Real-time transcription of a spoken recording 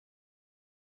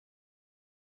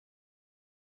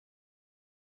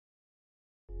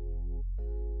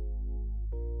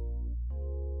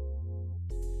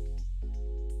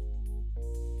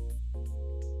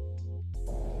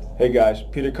Hey guys,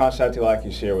 Peter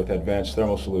Konstantilakis here with Advanced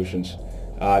Thermal Solutions.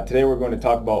 Today we're going to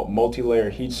talk about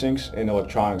multi-layer heat sinks and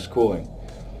electronics cooling.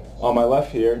 On my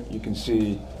left here you can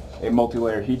see a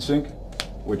multi-layer heat sink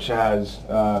which has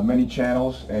many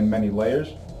channels and many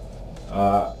layers.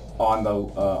 On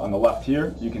the left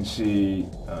here you can see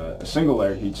a single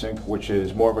layer heat sink, which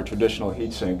is more of a traditional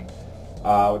heat sink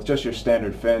with just your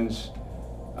standard fins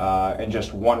and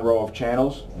just one row of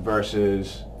channels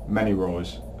versus many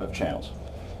rows of channels.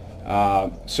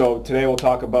 So today we'll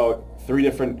talk about three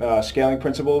different scaling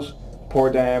principles: pore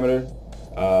diameter,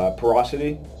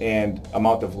 porosity, and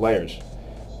amount of layers.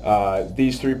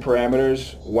 These three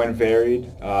parameters, when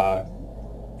varied,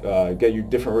 get you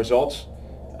different results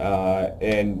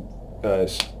and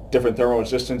different thermal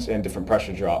resistance and different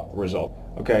pressure drop result.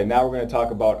 Okay, now we're going to talk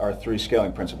about our three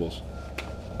scaling principles.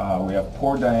 We have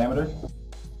pore diameter.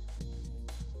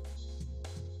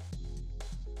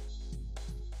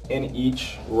 In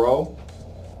each row,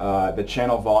 the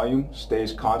channel volume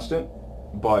stays constant,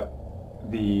 but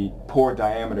the pore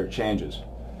diameter changes.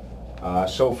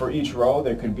 So for each row,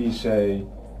 there could be, say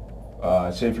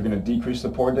if you're going to decrease the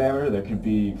pore diameter, there could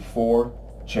be 4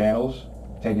 channels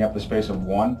taking up the space of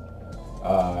 1,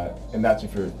 and that's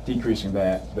if you're decreasing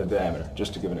the diameter,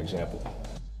 just to give an example.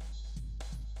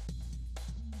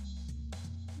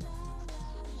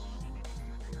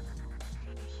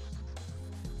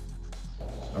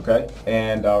 Okay,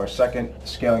 and our second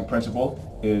scaling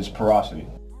principle is porosity.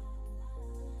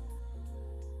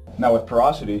 Now with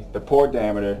porosity, the pore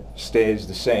diameter stays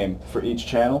the same for each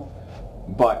channel,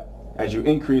 but as you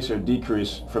increase or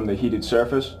decrease from the heated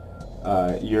surface,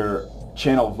 your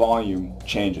channel volume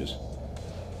changes.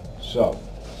 So,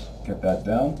 let's get that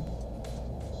down.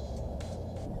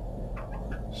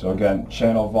 So again,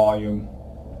 channel volume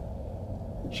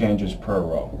changes per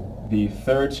row. The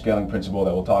third scaling principle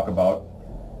that we'll talk about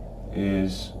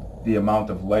is the amount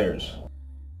of layers.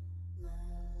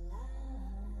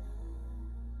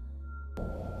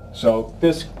 So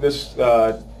this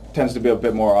tends to be a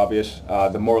bit more obvious.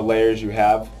 The more layers you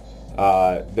have,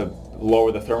 the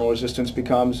lower the thermal resistance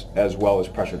becomes, as well as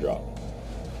pressure drop.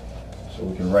 So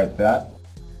we can write that.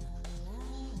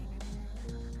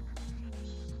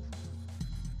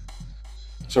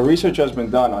 So research has been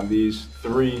done on these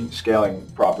three scaling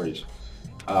properties.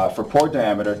 For pore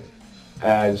diameter,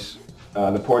 as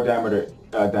the pore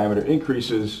diameter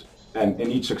increases and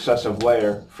in each successive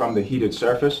layer from the heated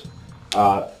surface,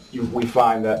 we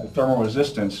find that the thermal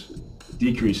resistance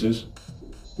decreases,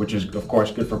 which is of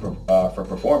course good for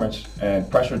performance, and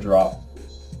pressure drop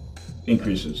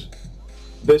increases.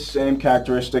 This same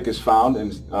characteristic is found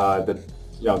in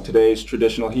today's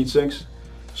traditional heat sinks,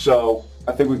 so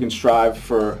I think we can strive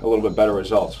for a little bit better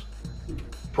results.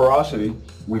 Porosity,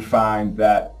 we find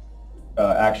that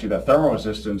actually the thermal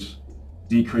resistance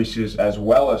decreases as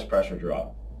well as pressure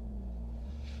drop.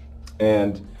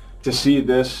 And to see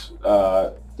this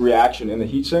reaction in the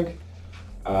heatsink,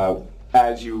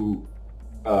 as you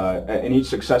in each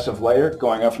successive layer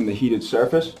going up from the heated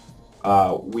surface,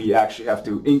 we actually have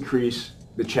to increase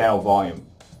the channel volume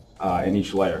in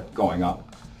each layer going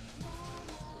up.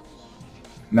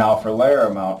 Now for layer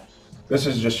amount, this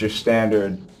is just your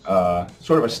standard,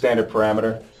 sort of a standard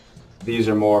parameter. These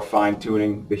are more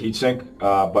fine-tuning the heatsink,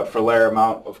 but for layer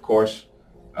amount, of course,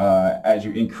 as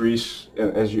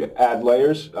you add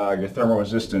layers, your thermal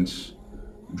resistance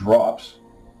drops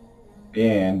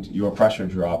and your pressure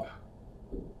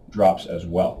drops as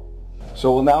well.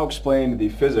 So we'll now explain the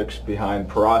physics behind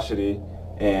porosity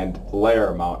and layer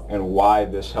amount and why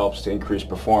this helps to increase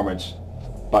performance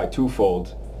by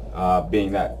twofold,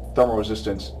 being that thermal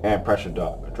resistance and pressure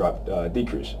drop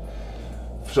decrease.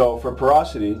 So for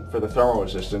porosity, for the thermal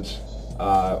resistance,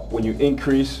 when you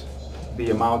increase the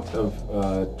amount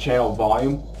of channel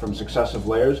volume from successive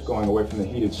layers going away from the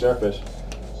heated surface,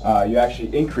 you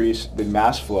actually increase the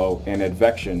mass flow and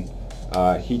advection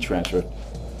heat transfer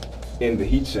in the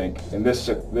heat sink, and this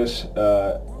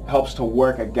helps to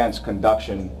work against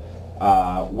conduction,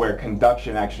 where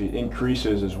conduction actually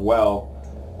increases as well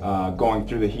going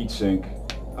through the heat sink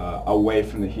away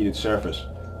from the heated surface.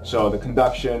 So the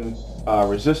conduction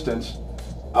resistance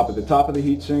up at the top of the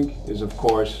heatsink is of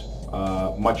course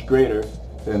much greater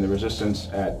than the resistance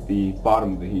at the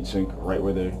bottom of the heatsink, right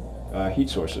where the heat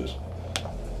source is.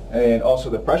 And also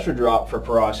the pressure drop for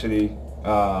porosity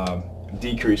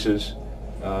decreases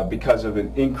because of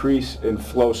an increase in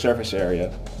flow surface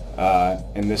area,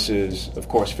 and this is of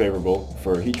course favorable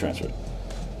for heat transfer.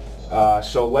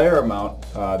 So layer amount,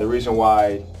 the reason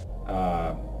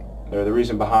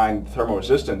behind thermal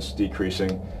resistance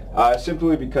decreasing,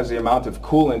 simply because the amount of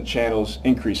coolant channels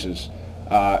increases.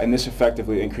 and this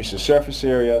effectively increases surface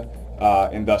area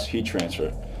and thus heat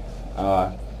transfer.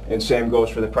 And same goes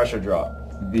for the pressure drop.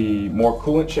 The more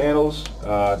coolant channels,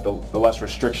 the less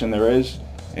restriction there is,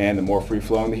 and the more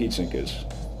free-flowing the heatsink is.